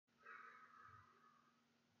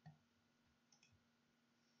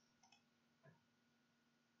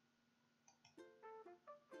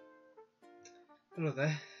Hello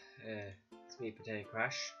there, it's me, Potato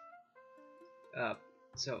Crash.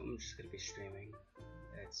 So I'm just gonna be streaming.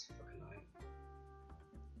 It's fucking annoying.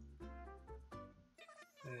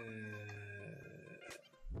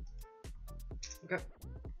 Okay.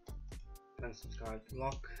 Unsubscribe,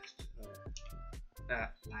 block,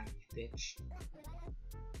 laggy bitch.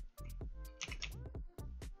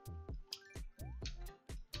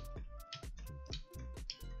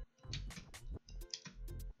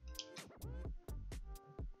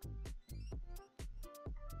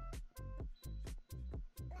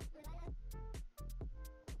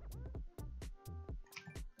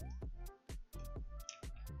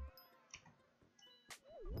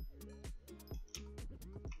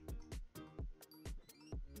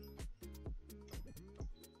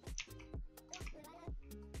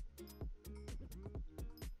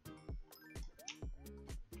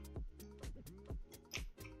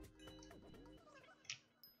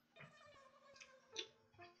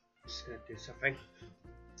 Just gonna do something.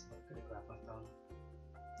 I'm gonna grab my phone.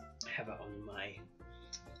 Have it on my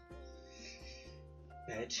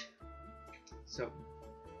bed. So,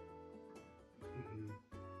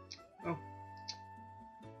 oh,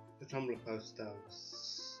 the Tumblr post that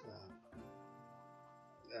was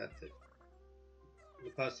the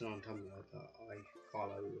person on Tumblr that I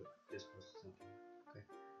follow just posted something. Okay.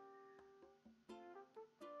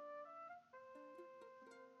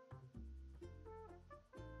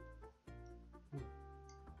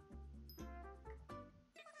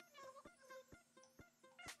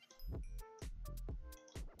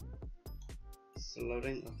 Still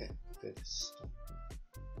loading? Okay, good stuff.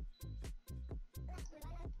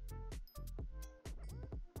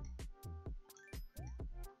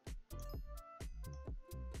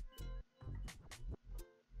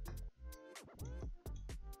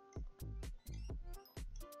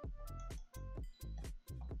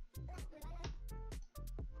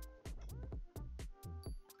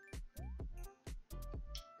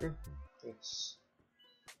 It's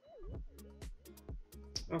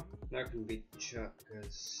oh, now I can beat the chat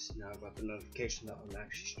because now I got the notification that I'm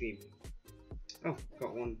actually streaming. Oh,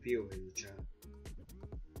 got one viewer in the chat.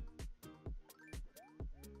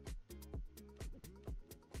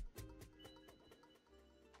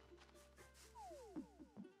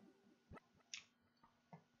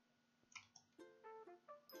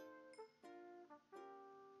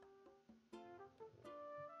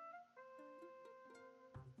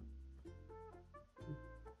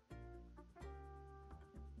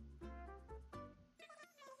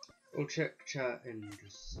 I'll check chat in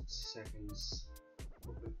just seconds.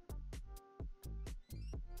 Probably.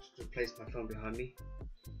 Just replace my phone behind me.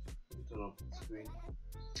 Turn off the screen.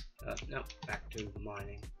 Now back to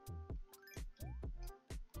mining.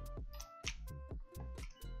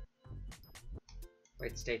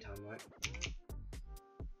 Wait, it's daytime, right?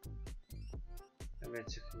 I'm going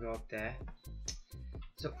to go up there.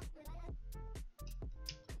 So,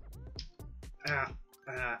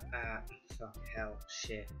 fuck, hell,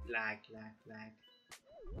 shit, lag.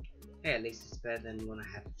 Hey, at least it's better than when I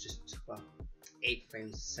had just, well, 8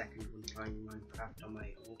 frames a second when playing Minecraft on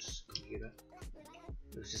my old computer.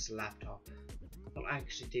 It was just a laptop. Well, I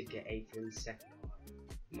actually did get 8 frames a second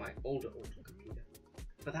on my older computer.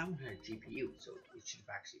 But that one had a GPU, so it should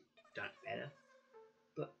have actually done it better.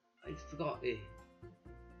 But I forgot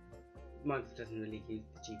Minecraft doesn't really use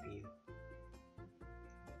the GPU.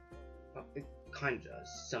 Well, it kind of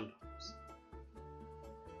does sometimes.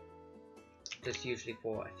 Just usually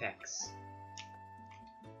for effects.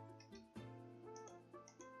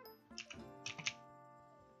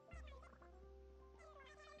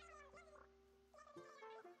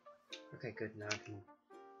 Okay, good. Now I can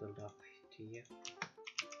build up to here.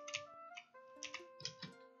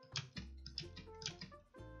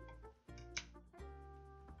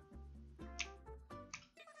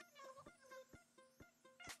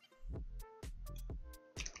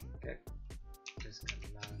 Okay, just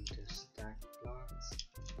gonna learn to stack blocks.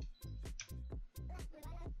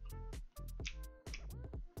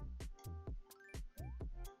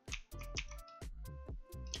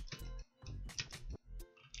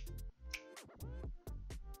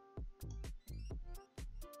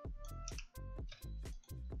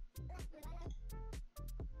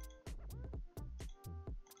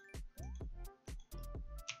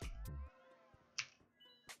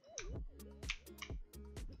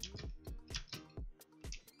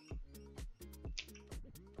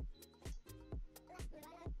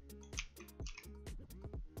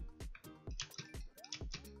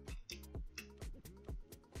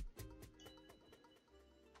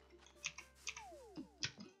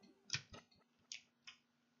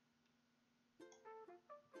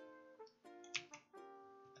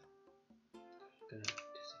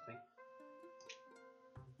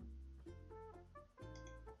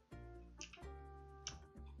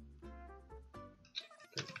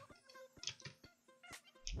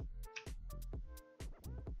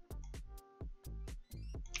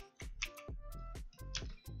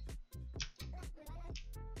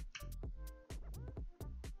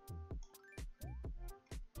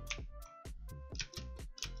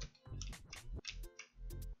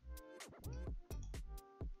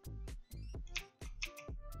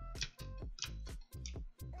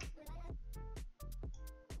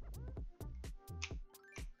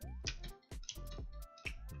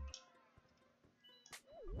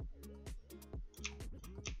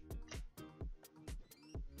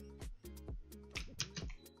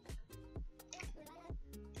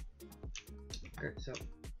 Okay, so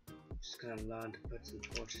just gonna learn to put some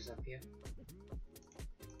torches up here.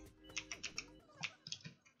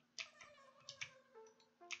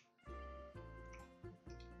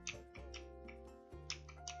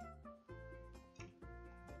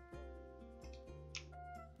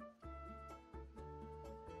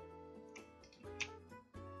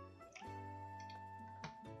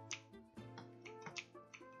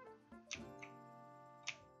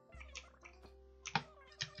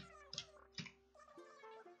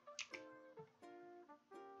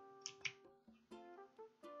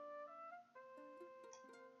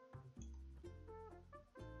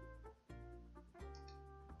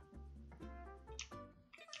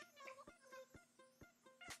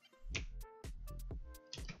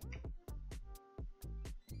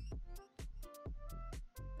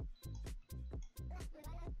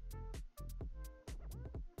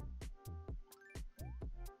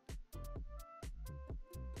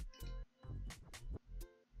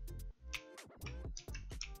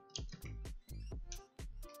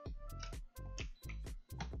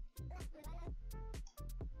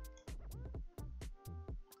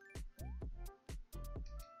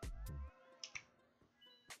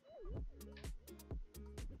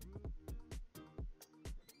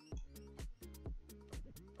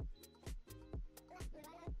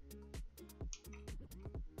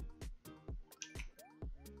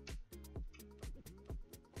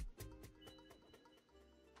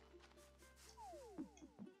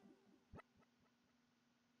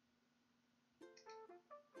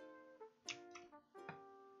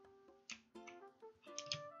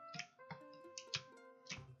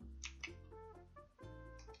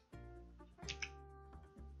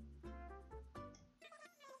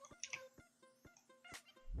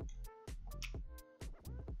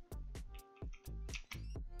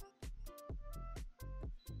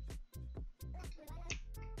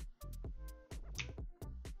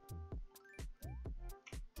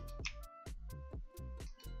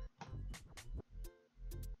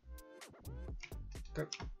 Good.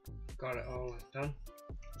 Got it all done.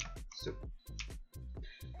 So,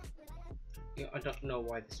 yeah, I don't know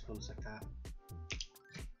why this one's like that.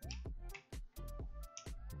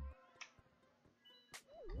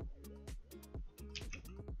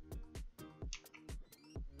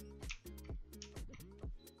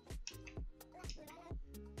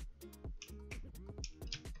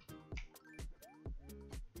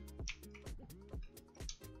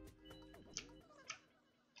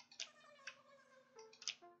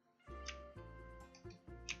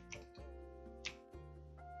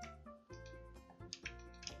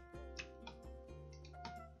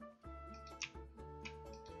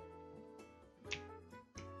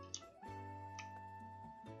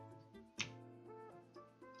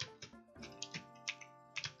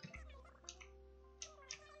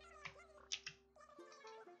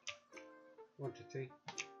 One, two, three.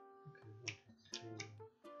 Okay, 1, 2, 3,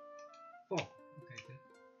 4. Okay, good.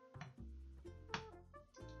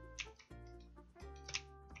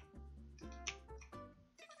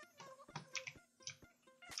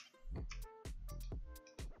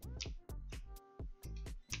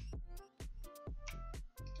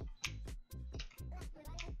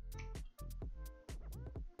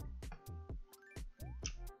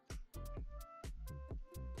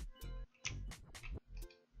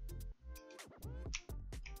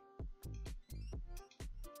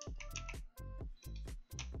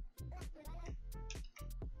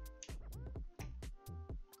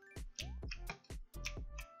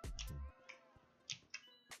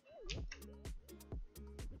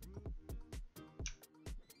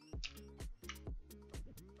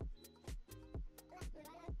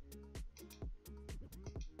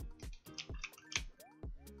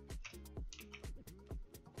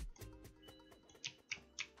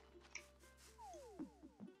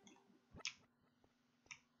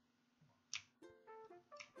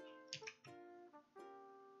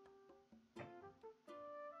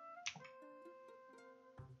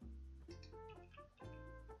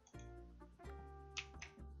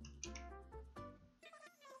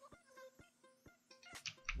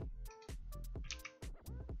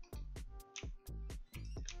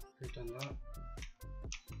 We've done that.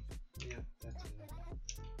 Yeah, that's enough.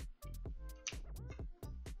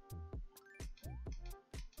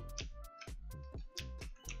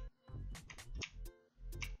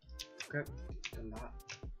 Okay, done that.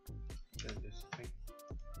 Then do something.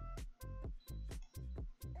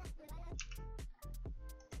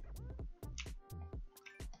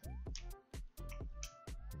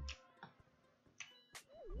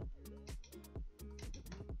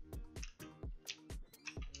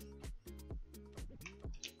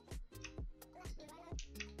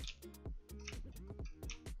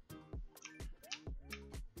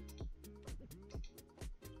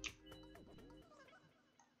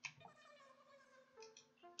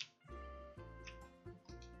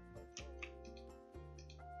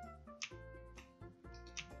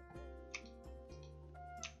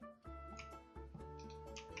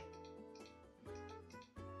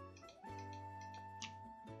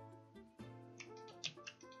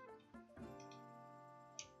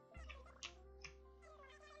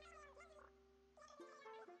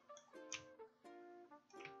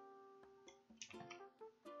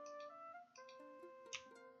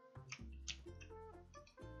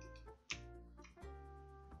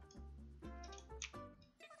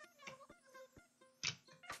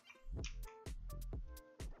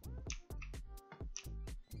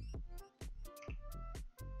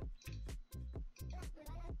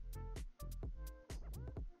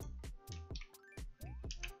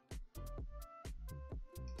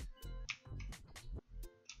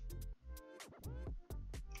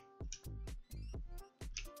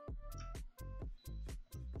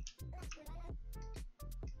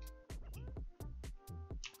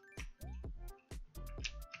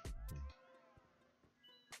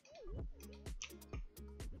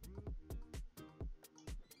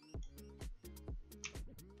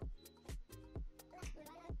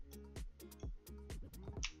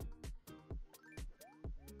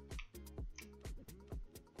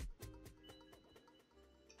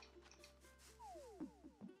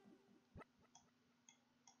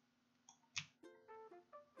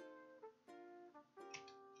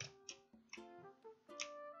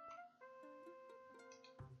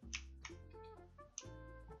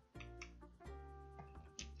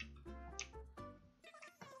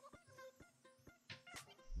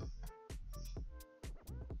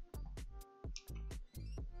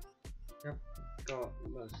 got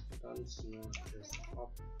most of the guns, so now just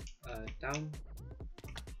hop down.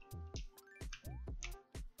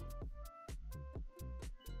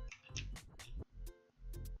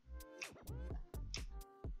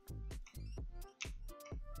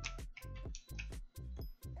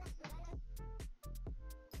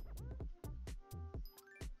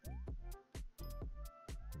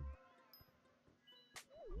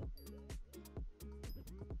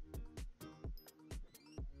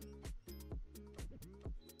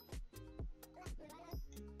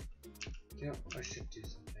 You know, I should do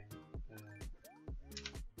something.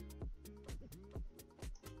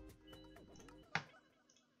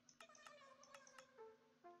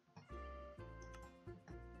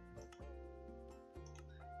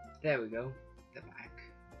 There we go. The back.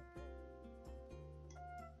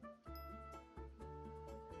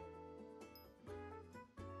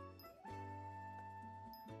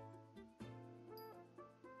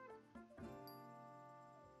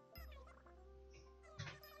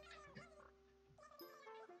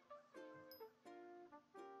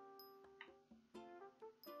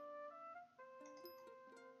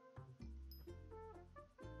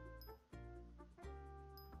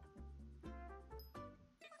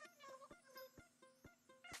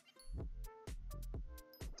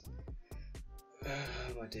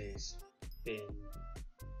 My day's been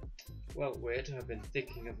well weird. I've been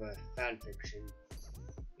thinking of a fan fiction,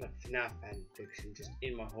 like FNAF fan fiction, just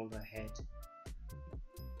in my whole head,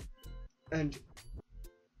 and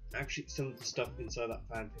actually some of the stuff inside that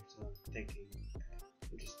fan fiction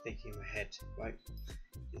I'm just thinking in my head, right,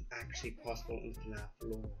 is actually possible in FNAF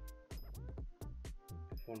lore.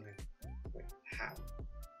 I'm wondering, wait,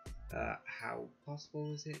 how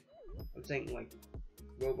possible is it? I'm saying like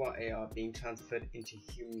robot AR being transferred into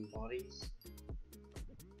human bodies,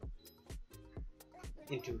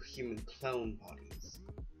 into human clone bodies.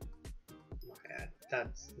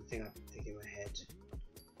 That's the thing I've been thinking in my head.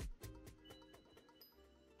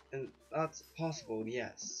 And that's possible,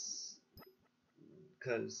 yes.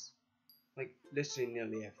 Because, like, literally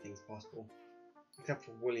nearly everything's possible. Except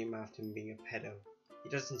for William Afton being a pedo. He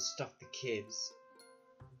doesn't stuff the kids.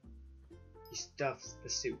 He stuffs the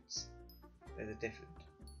suits. There's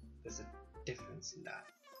a difference in that.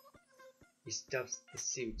 He stuffs the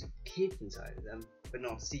suits with kids inside of them, but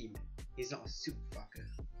not semen. He's not a suit fucker.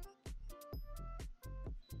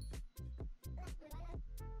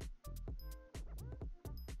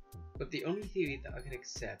 But the only theory that I can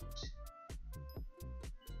accept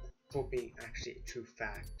for being actually a true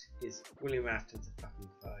fact is William Afton's a fucking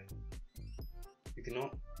furry. You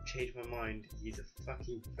cannot change my mind, he's a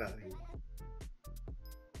fucking furry.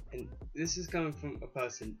 And this is coming from a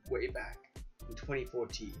person way back in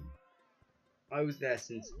 2014. I was there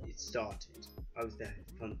since it started. I was there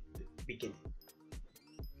from the beginning.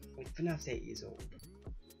 Like, FNAF's 8 years old.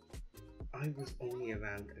 I was only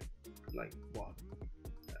around, like, what?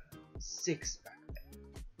 6 back then.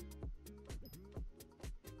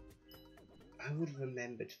 I would have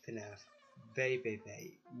remembered FNAF very, very,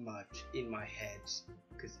 very much in my head.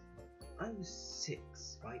 Because I was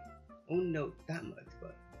 6, right? I wouldn't know that much,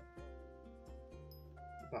 but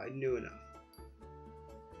I knew enough.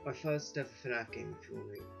 My first ever FNAF game, if you're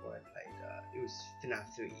wondering what I played, it was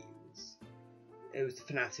FNAF 3. It was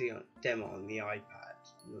the FNAF 3 demo on the iPad.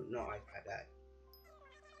 No, not iPad,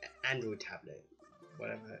 Android tablet,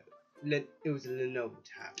 whatever. It was a Lenovo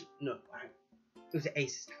tablet. No, it was an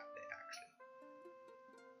Asus tablet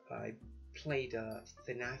actually. I played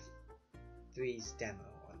FNAF 3's demo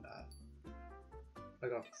on that. I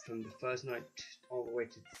got from the first night all the way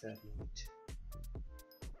to the third night.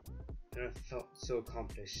 And I felt so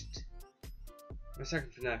accomplished. My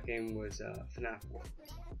second FNAF game was FNAF World.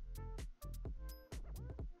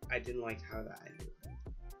 I didn't like how that ended.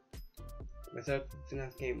 My third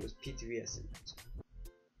FNAF game was Pizzeria Simulator.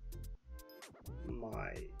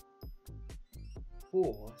 My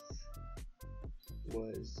fourth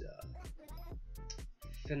was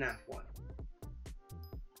FNAF 1.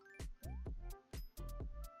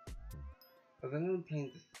 I remember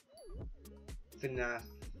playing the FNAF.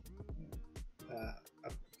 I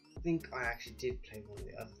think I actually did play one of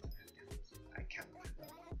the other FNAF demos. I can't remember.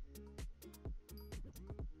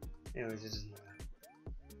 Anyways, it doesn't matter.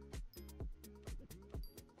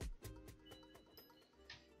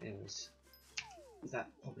 Anyways, is that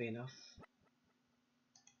probably enough?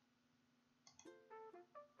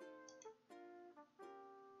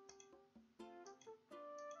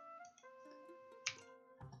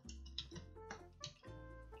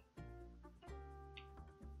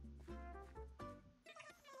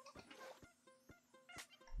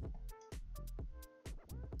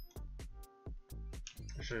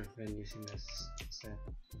 should have been using this instead.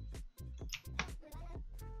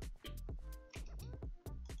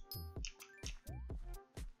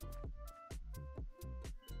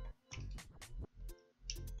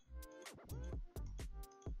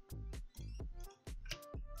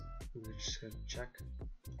 We're just gonna check.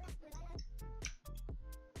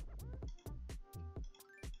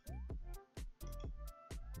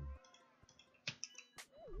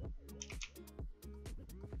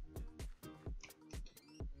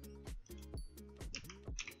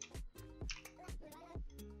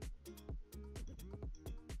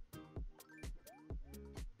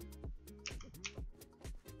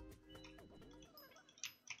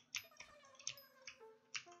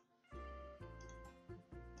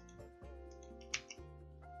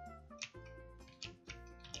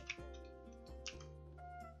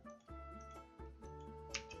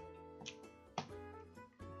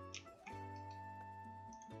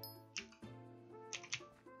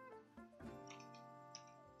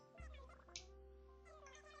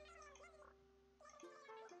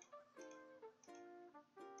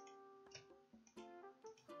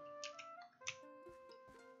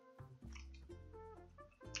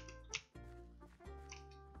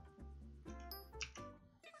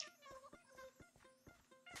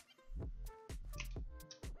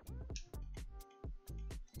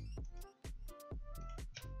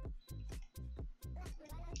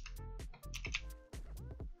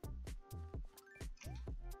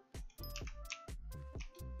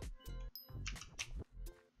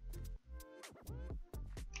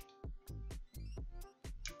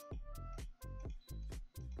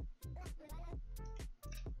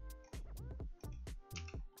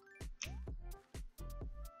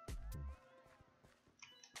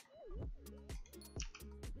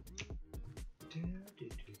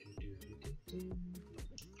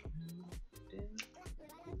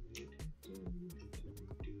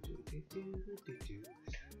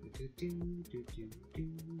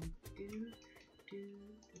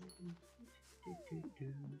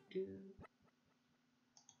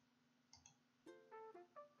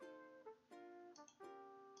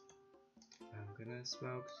 I'm gonna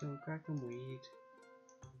smoke some crack and weed.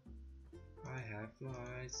 I have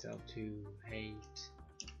myself to hate.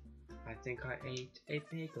 I think I ate a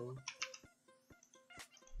bagel.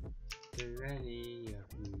 For any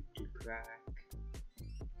of you to crack,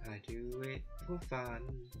 I do it for fun.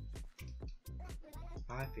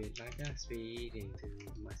 I feel like I'm speeding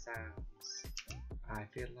through my sounds. I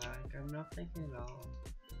feel like I'm not thinking at all.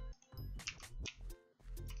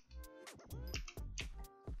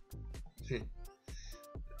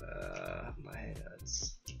 My head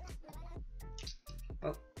hurts.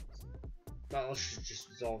 Well, I should just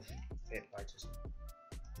resolve it by just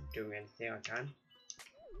doing anything I can.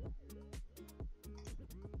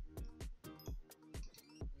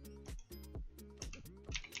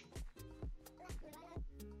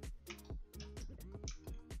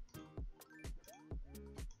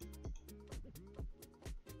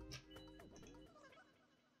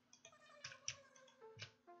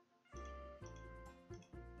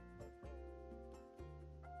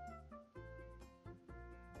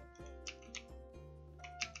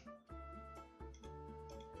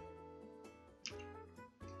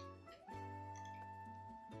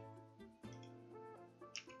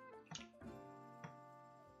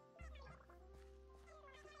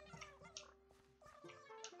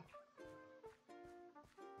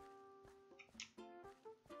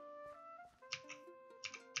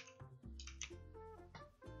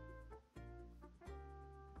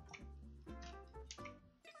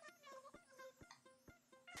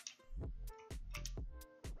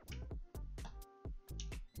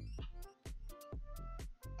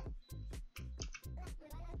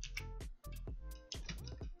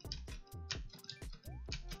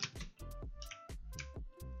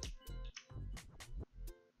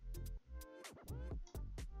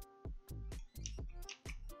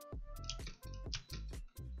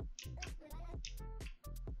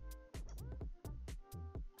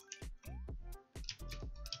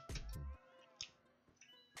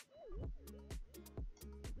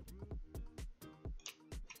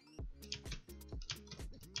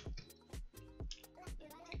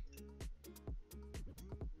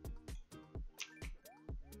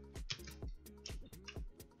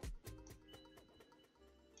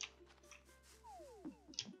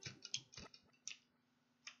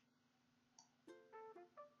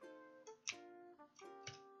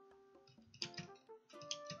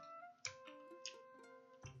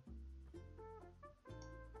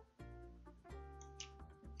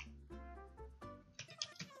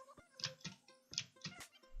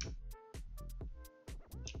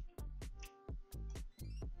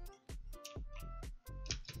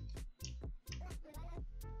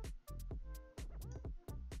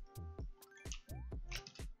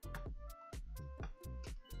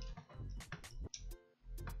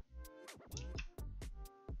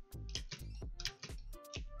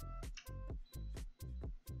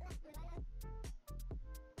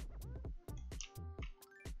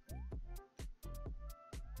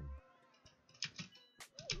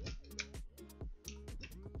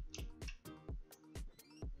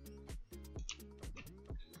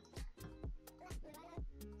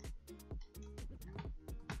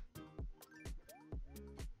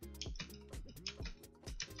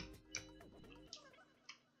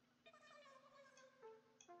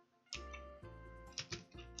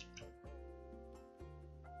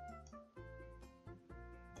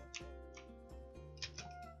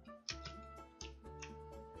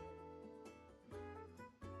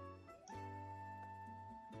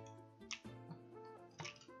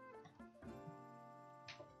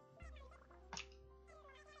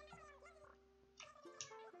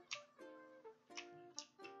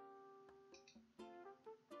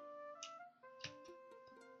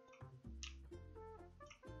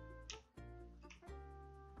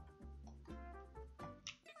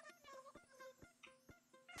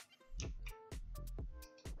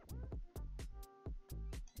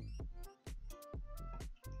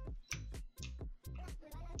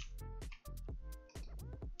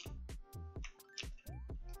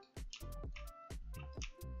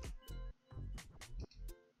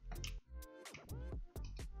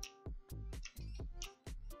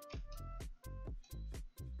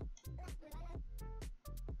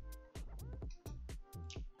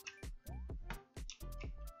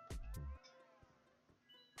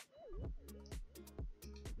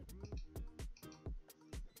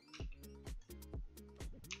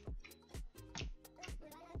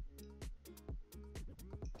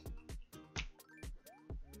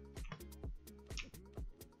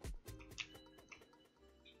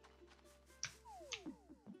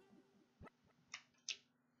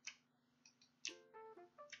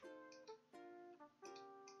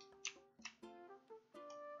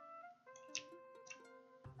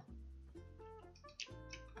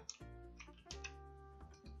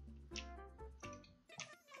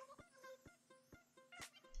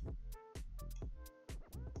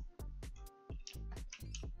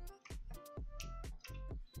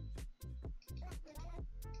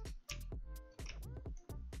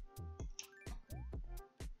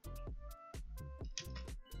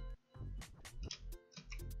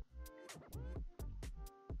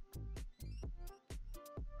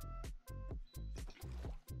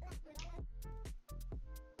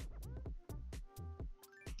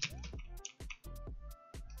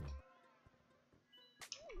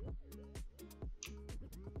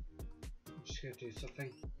 just gonna do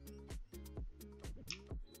something.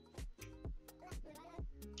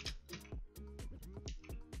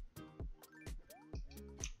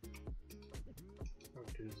 Or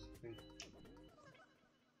do something.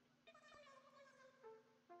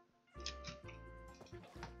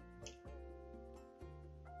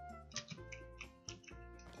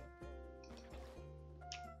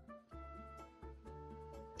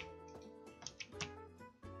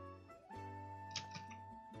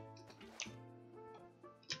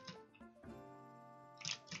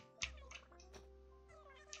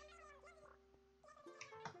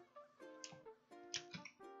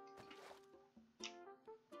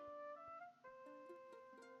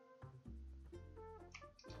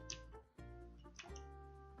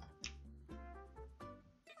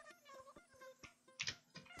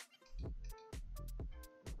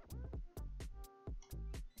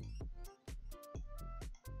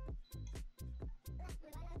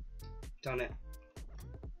 Done it.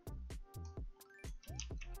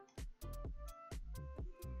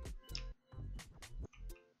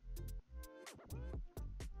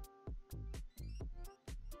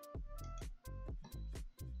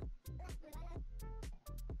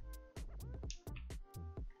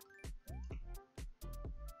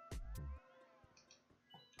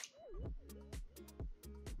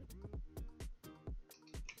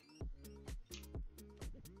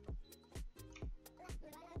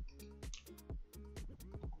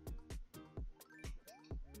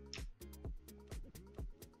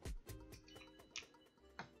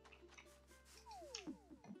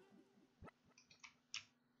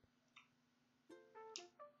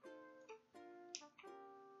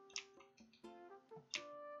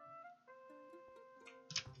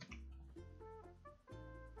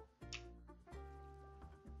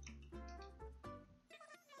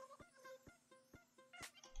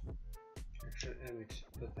 Actually, let me just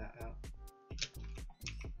put that out.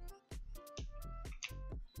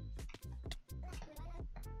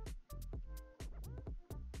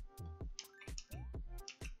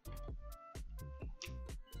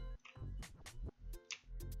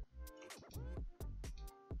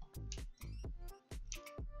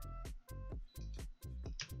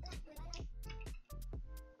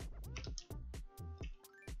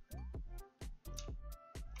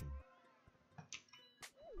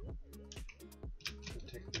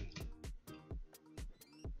 Take me.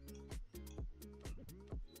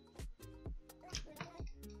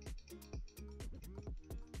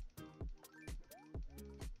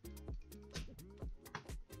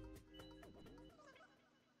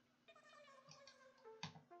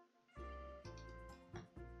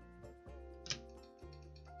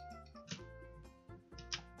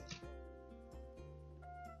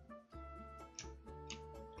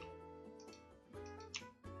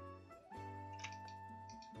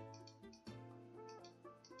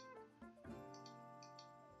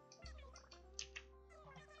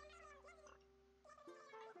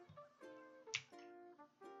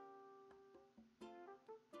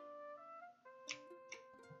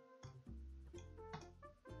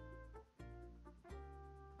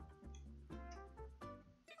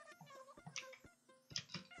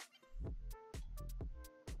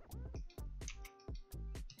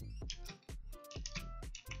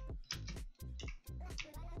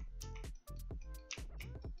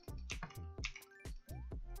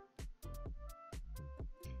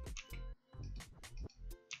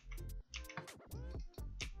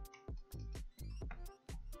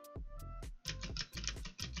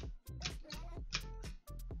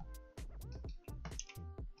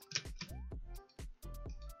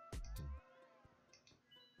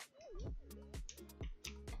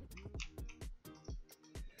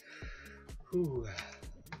 Whew.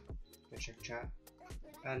 Go check chat.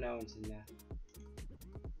 No one's in there.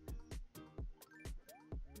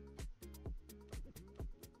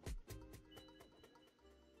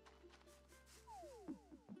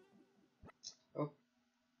 Oh,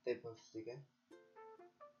 they posted again.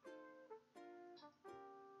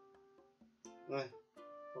 Right,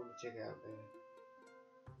 probably check it out later.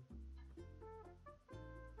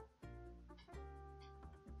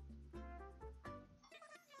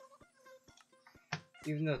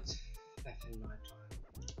 Even though it's effing night time.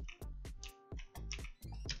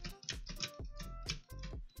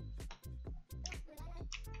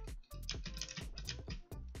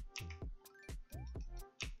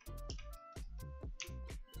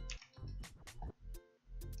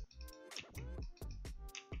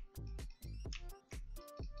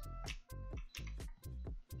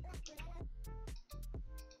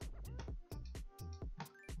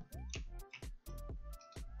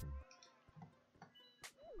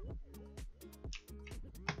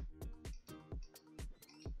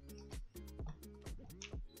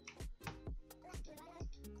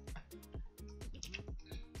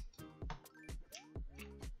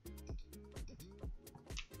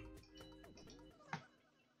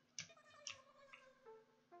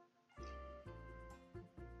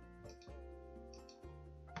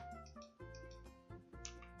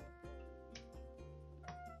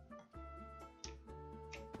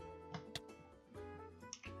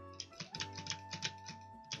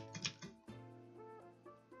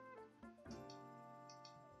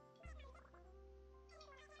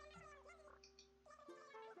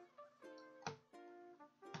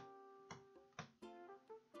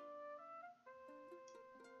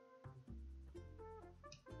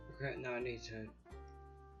 Okay, now I need to.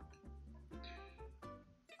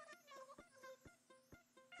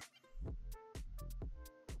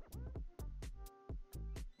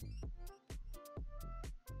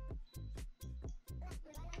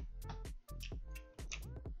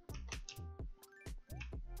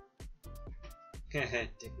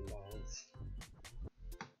 Taking balls.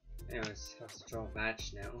 Anyways, have to draw a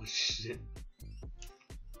match now.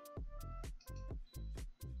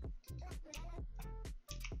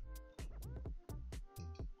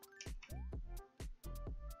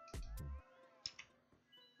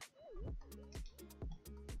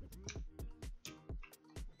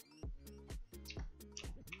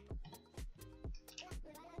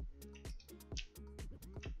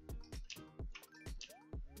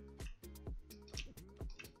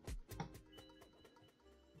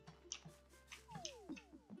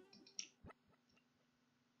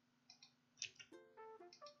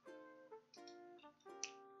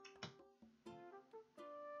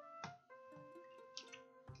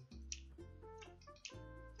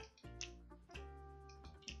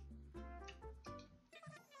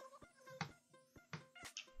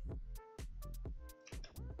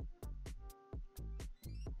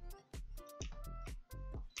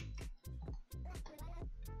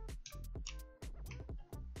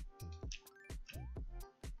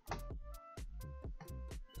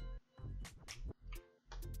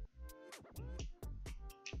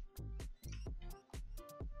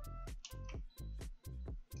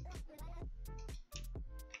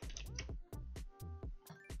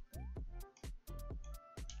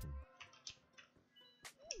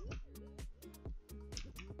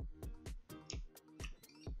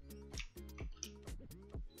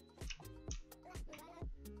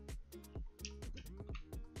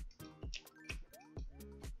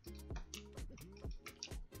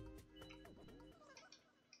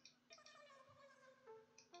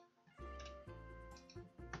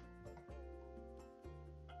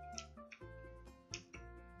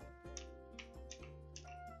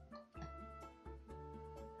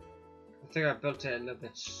 I think I built it a little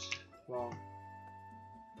bit wrong.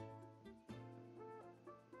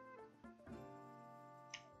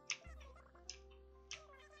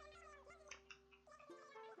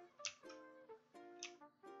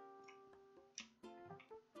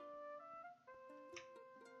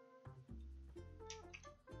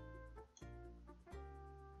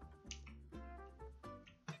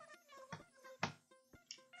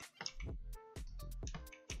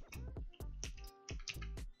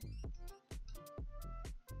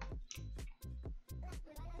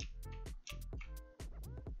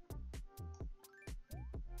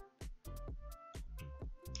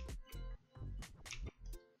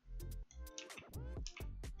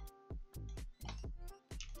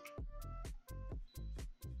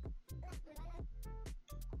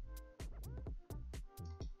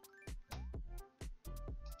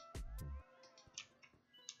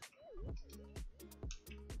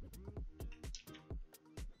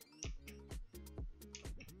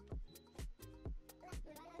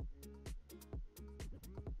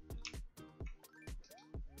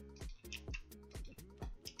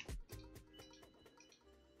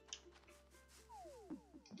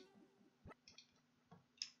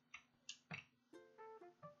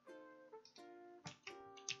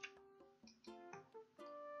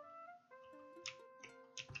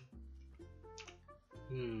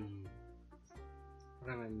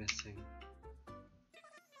 What am I missing?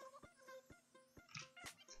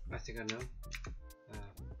 I think I know.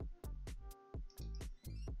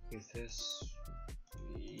 Use this.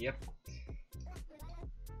 Yep.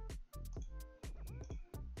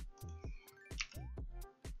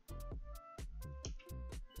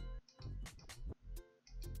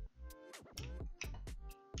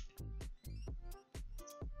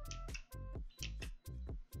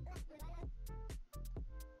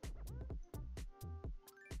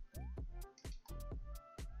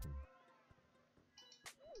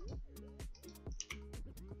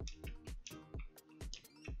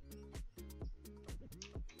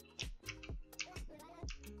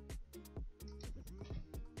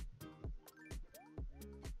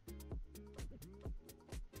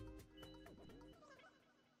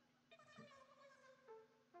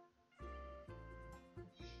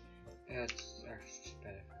 That's actually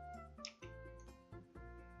better.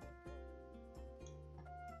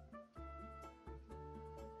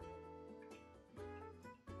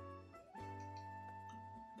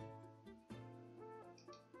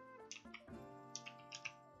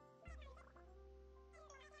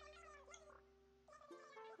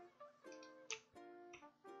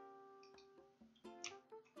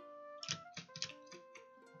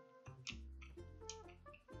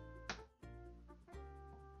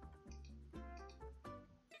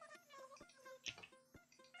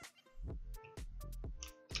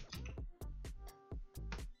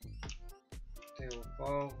 They will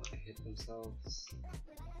fall and hit themselves.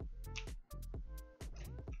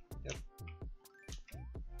 Yep.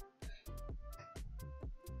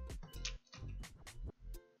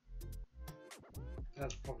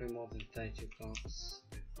 That's probably more than 32 blocks.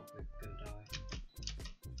 They're probably gonna die.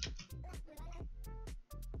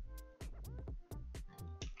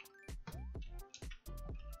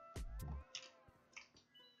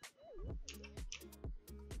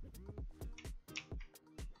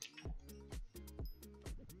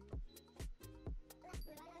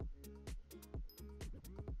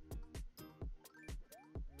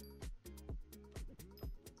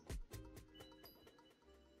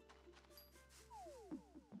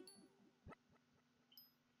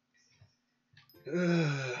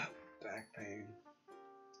 Ugh, back pain.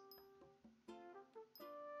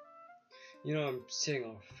 You know, I'm sitting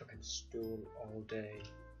on a fucking stool all day,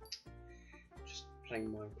 just playing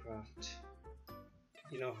Minecraft.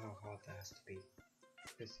 You know how hard that has to be,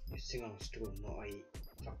 because you're sitting on a stool, not a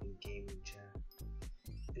fucking gaming chair.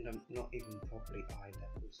 And I'm not even properly either,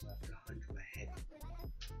 so I have to hunch my head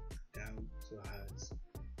down so it hurts.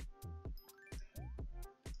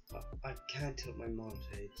 I can't tilt my monitor,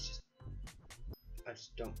 it's just, I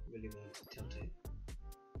just don't really want to tilt it.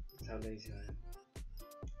 That's how lazy I am.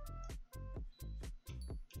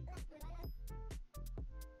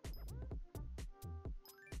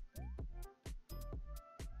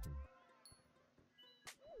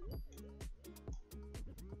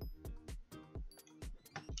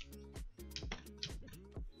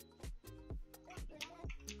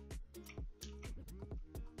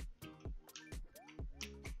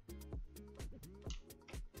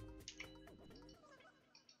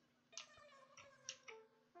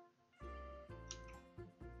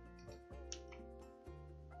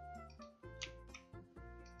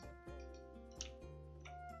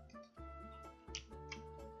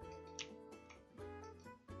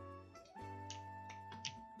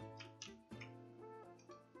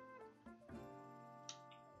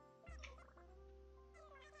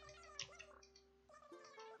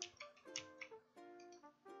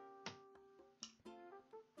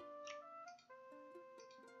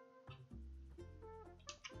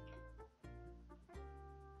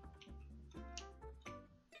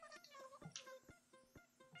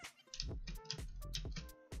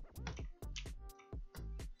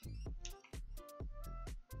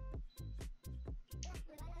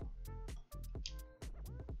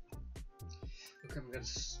 Okay, I'm gonna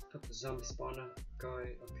put the zombie spawner guy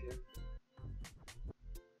up here.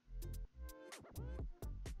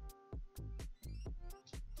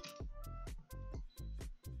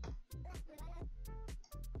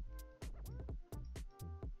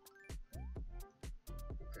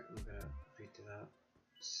 Okay, I'm gonna redo that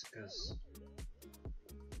because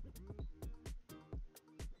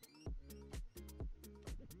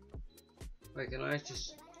wait, can I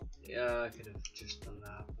just? Yeah, I could have just done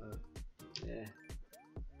that, but yeah.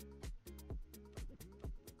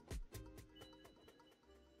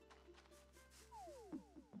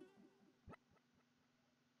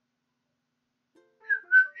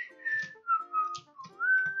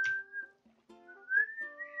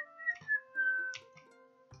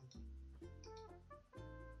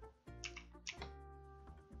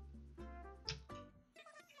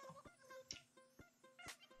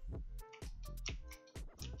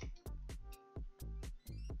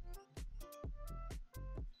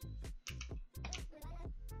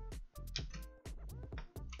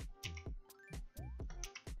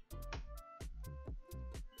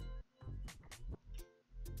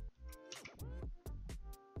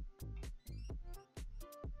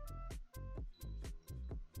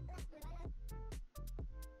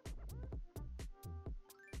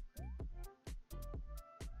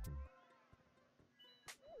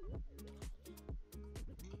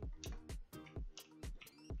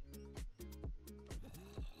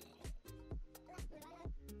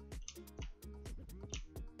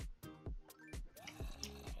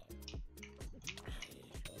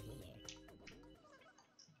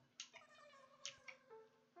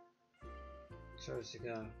 So it's to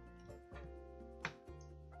go.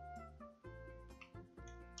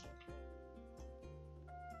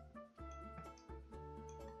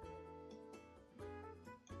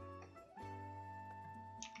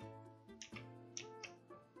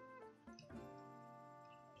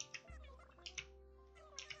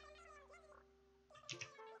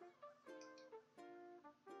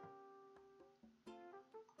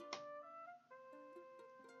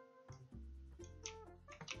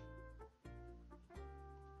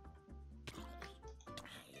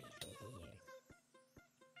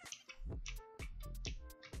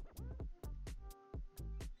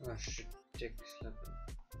 I should ridiculously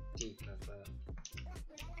deeper, but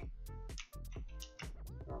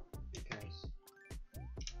well, who cares?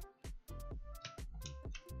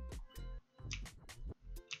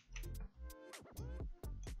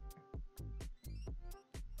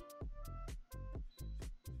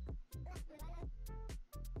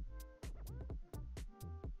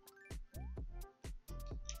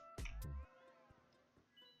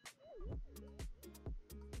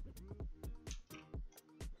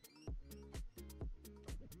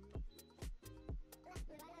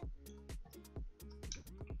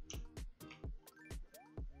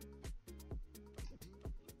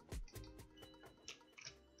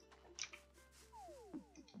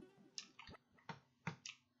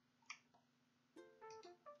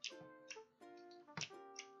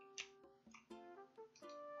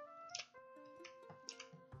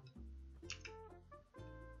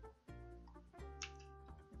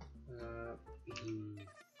 Hmm.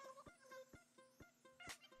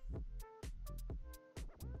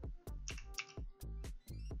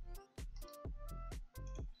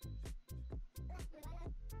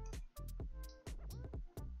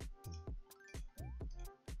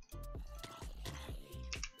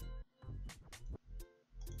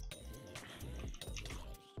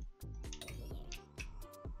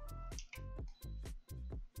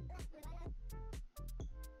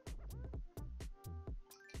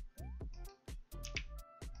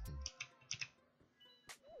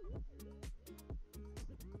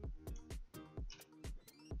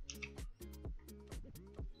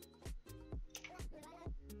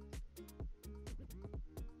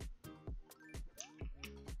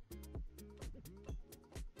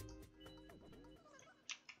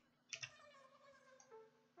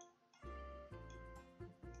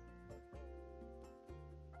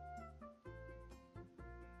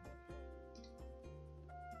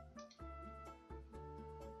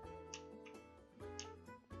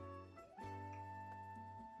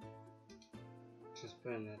 Just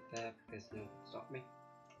putting it there because no one stopped me.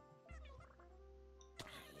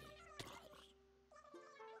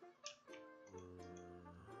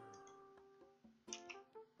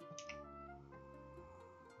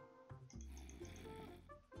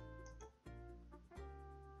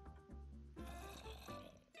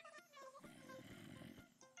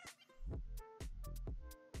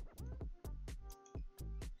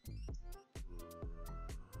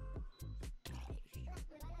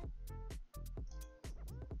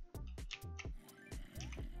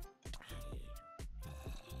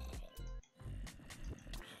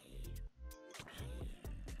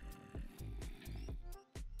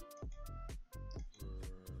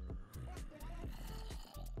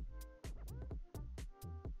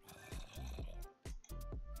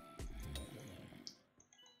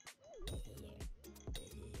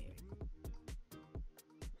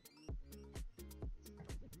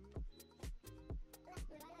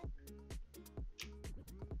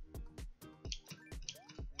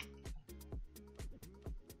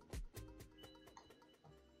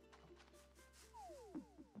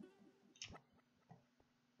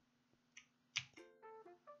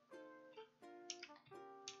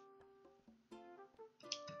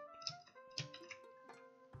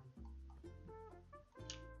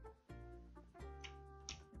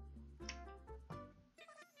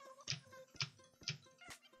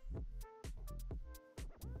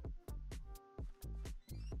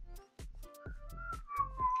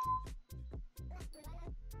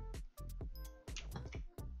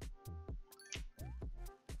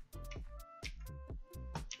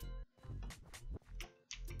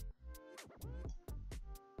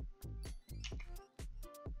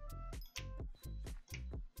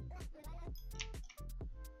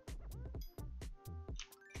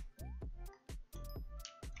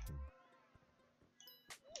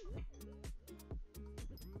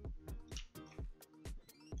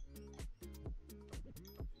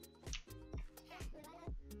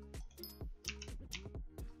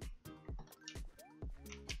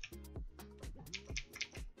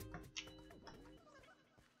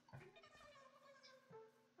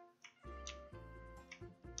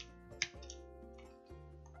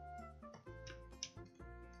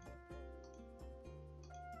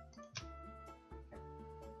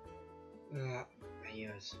 My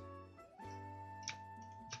ears.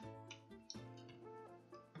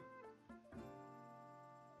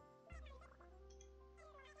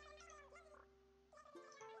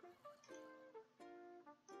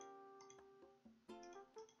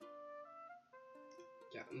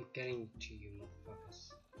 Yeah, I'm getting to you,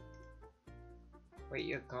 motherfuckers. Wait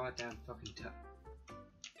your goddamn fucking time.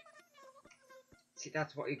 See,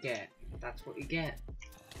 that's what you get. That's what you get.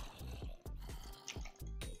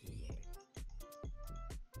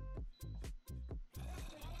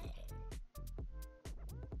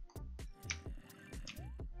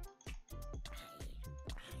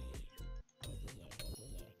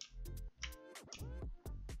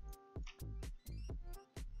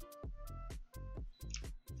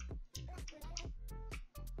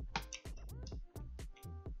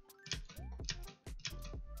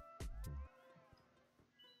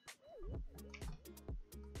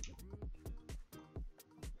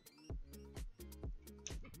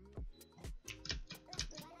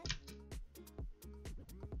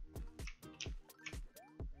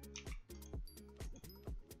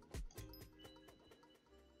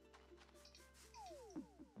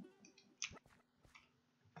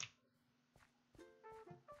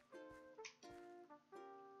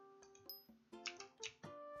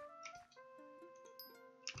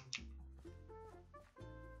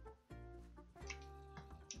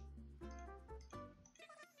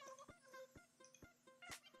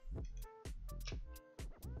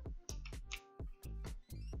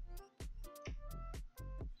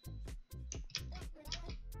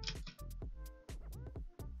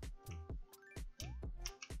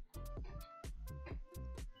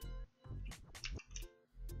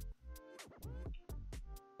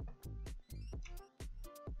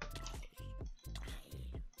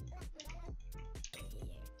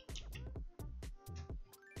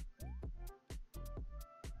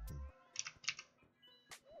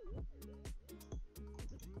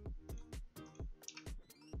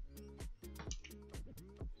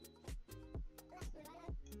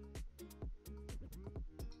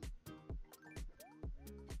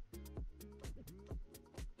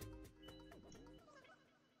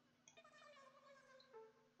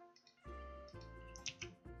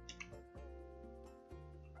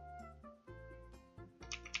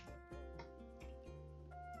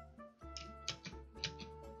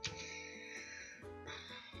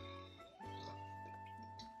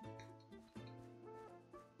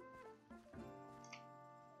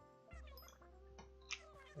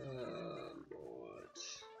 Lord.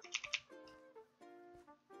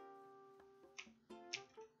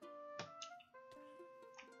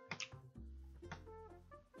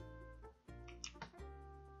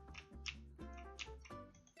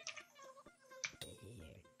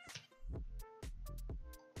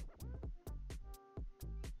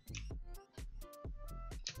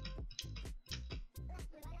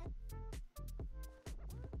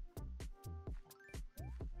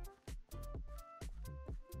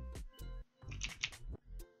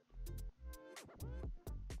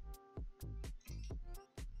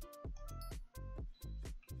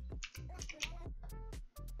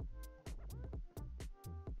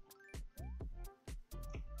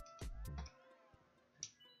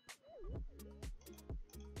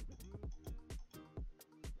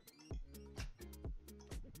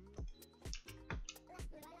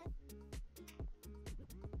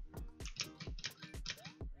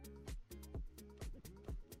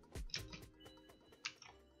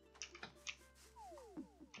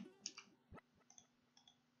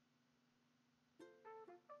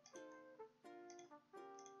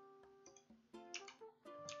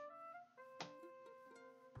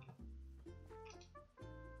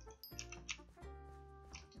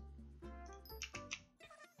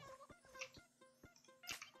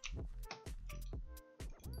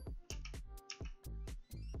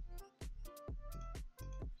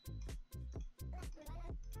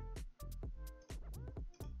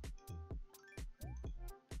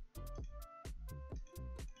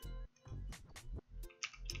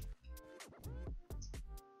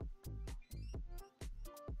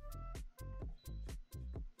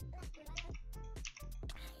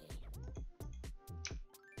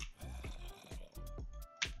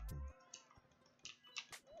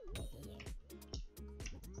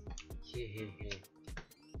 Yeah.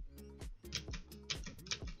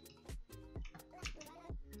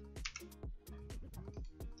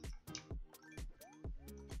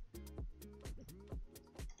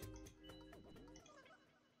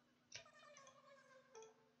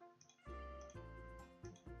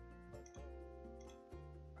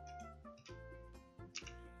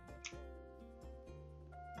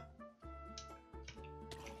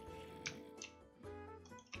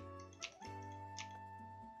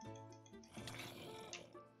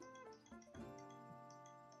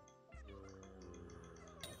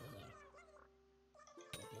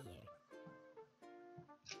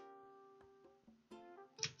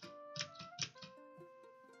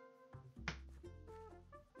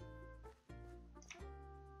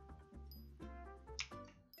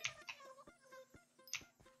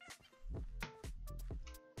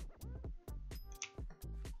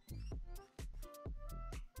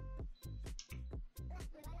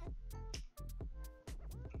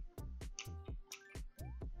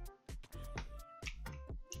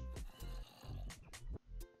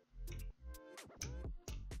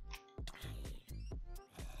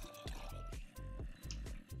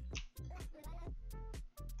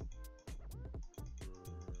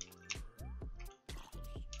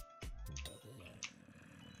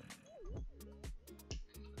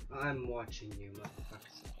 I'm watching you,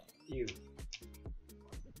 motherfuckers. You.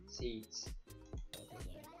 Seeds.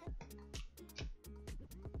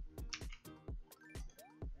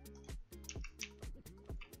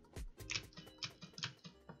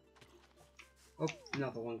 Oh,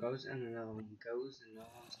 another one goes, and another one goes, and no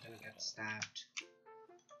one's gonna get stabbed.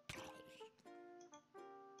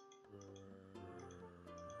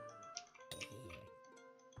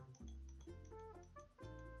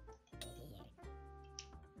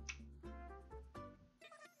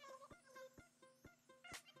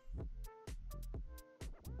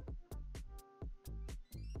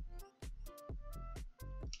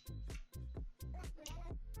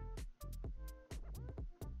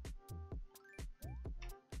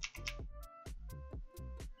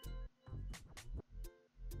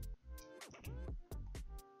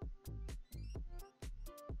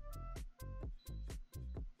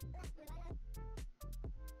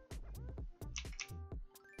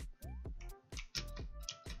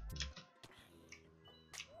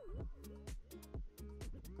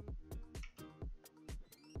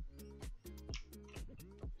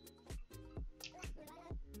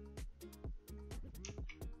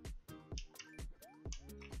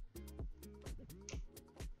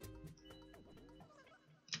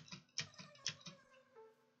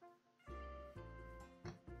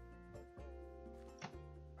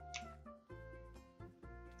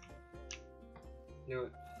 No.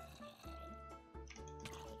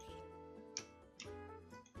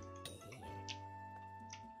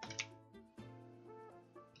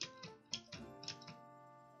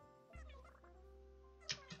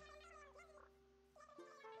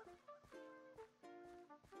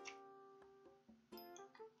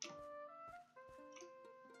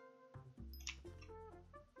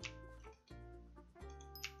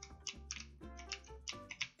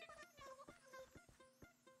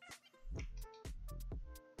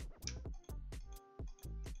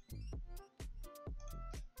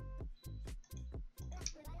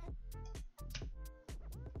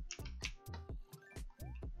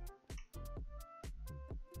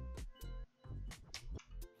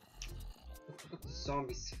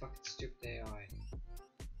 zombies, fucking stupid AI.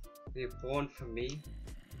 Were you born for me?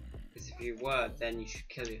 Because if you were, then you should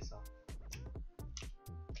kill yourself.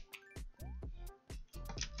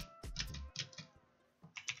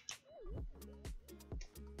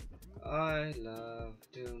 I love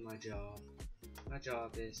doing my job. My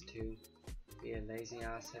job is to be a lazy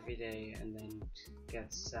ass every day and then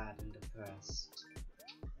get sad and depressed.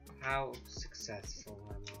 How successful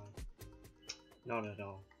am I? Not at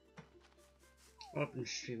all. I've been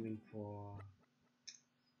streaming for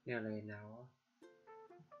nearly an hour.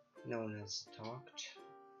 No one has talked.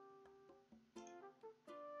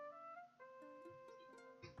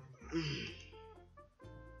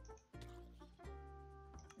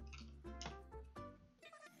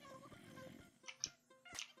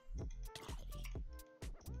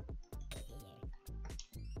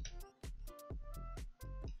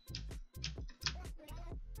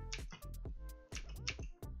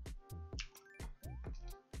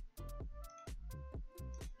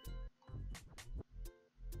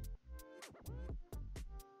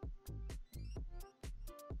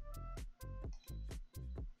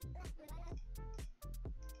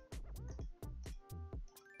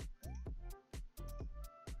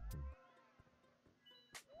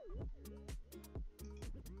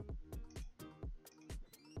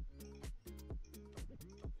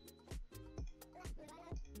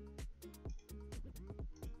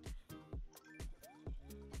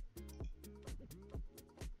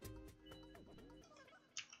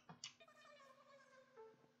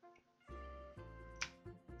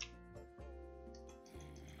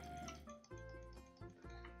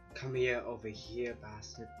 Come here, over here,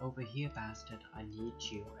 bastard. Over here, bastard. I need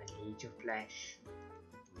you. I need your flesh.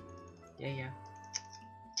 Yeah.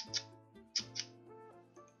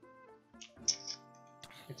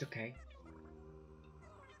 It's okay.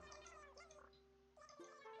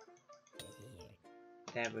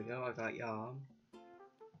 There we go, I got your arm.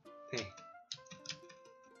 Hey.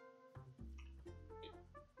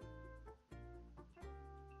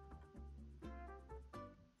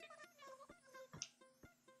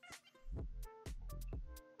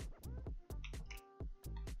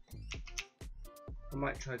 I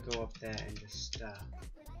might try to go up there and just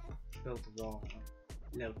build the wall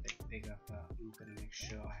a little bit bigger, but I'm gonna make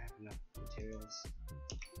sure I have enough materials.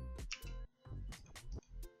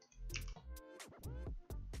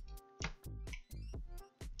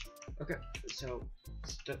 Okay, so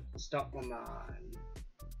stop my mind.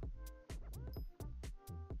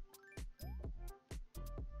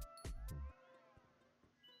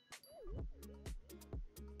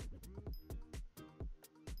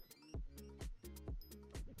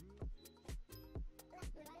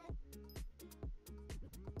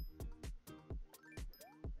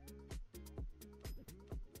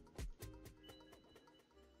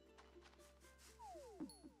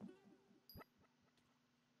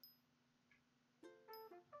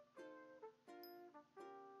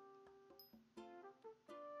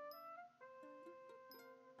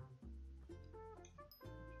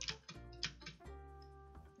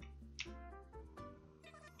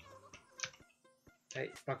 Hey,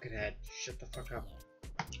 Buckethead, shut the fuck up.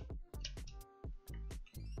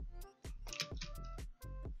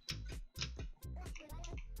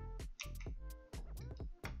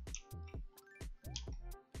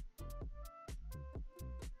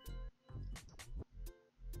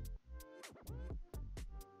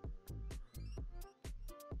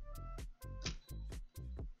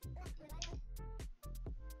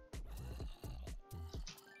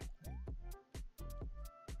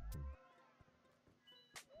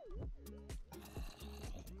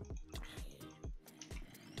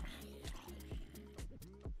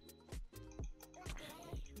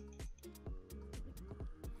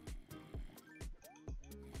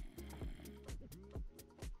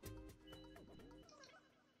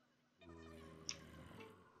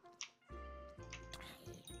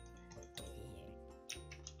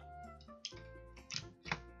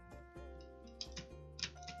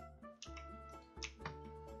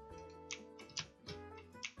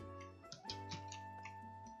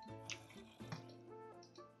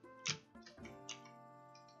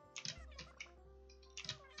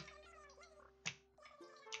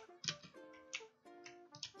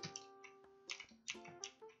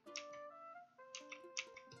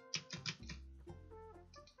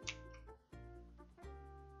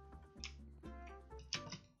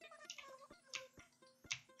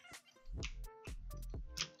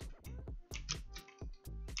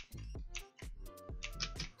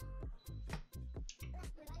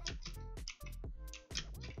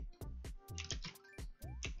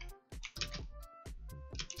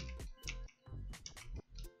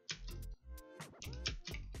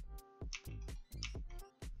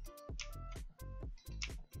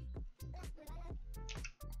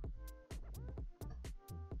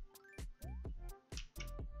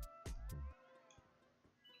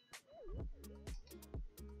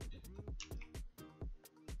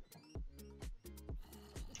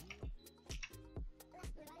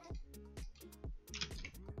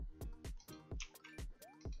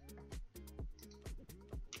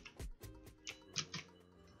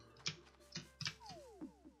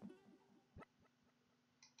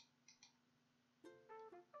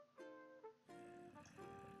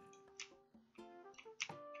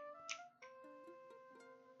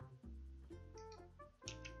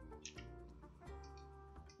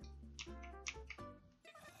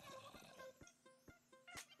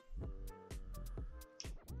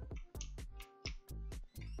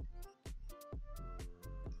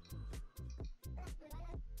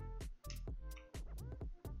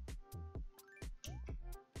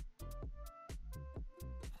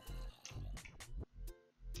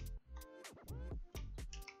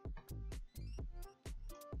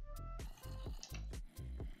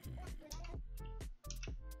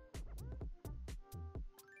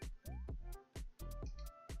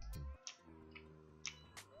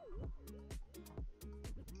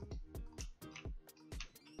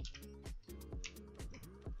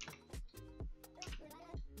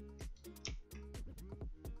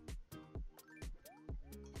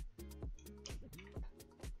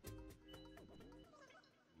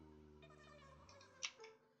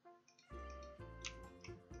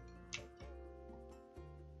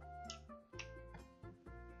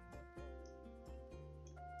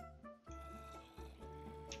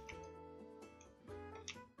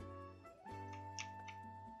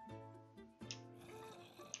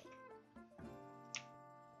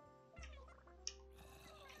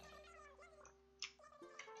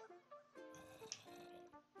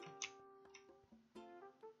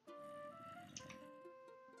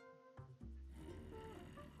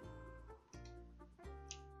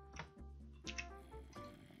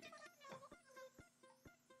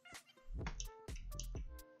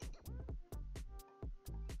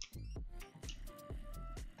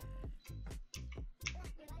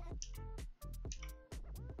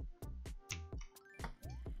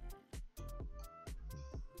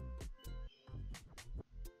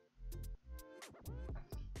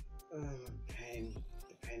 The pain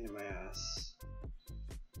in my ass.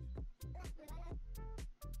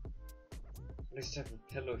 At least I have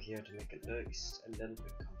a pillow here to make it at least a little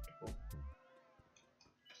bit comfortable.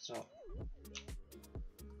 So,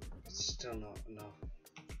 it's still not enough.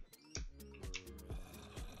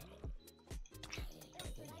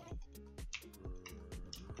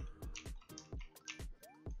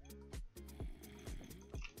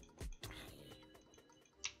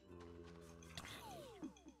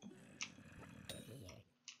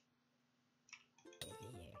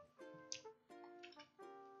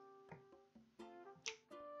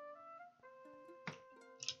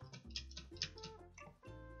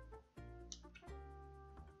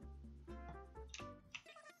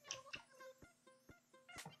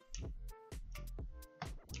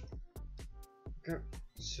 Okay,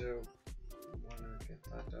 so wanna get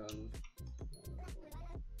that done.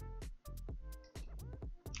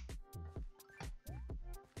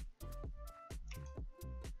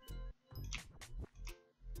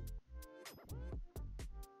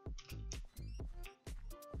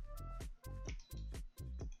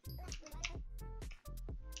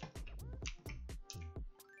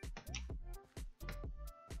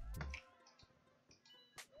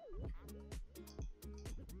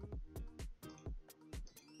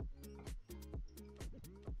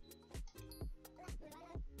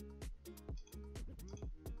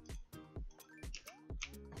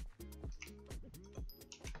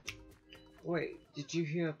 Wait, did you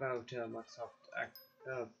hear about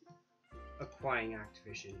Microsoft acquiring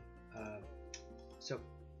Activision? So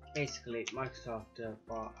basically, Microsoft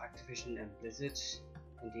bought Activision and Blizzard,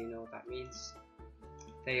 and do you know what that means?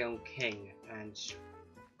 They own King, and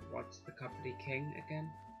what's the company King again?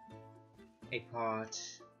 A part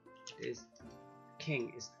is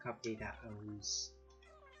King is the company that owns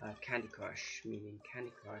Candy Crush, meaning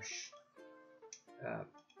Candy Crush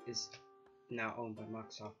is now owned by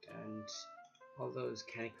Microsoft, and all those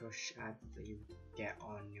Candy Crush ads that you get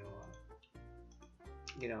on your,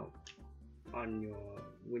 you know, on your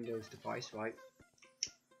Windows device, right?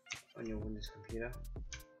 On your Windows computer,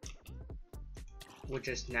 we're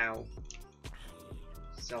just now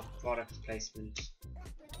self-product placement.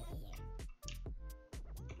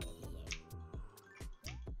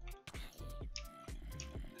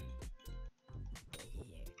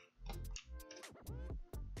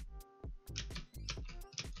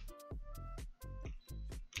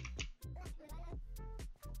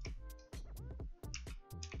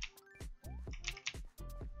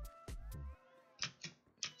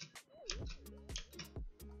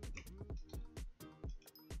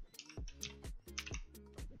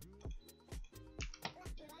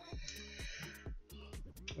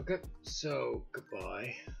 Okay, so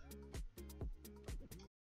goodbye.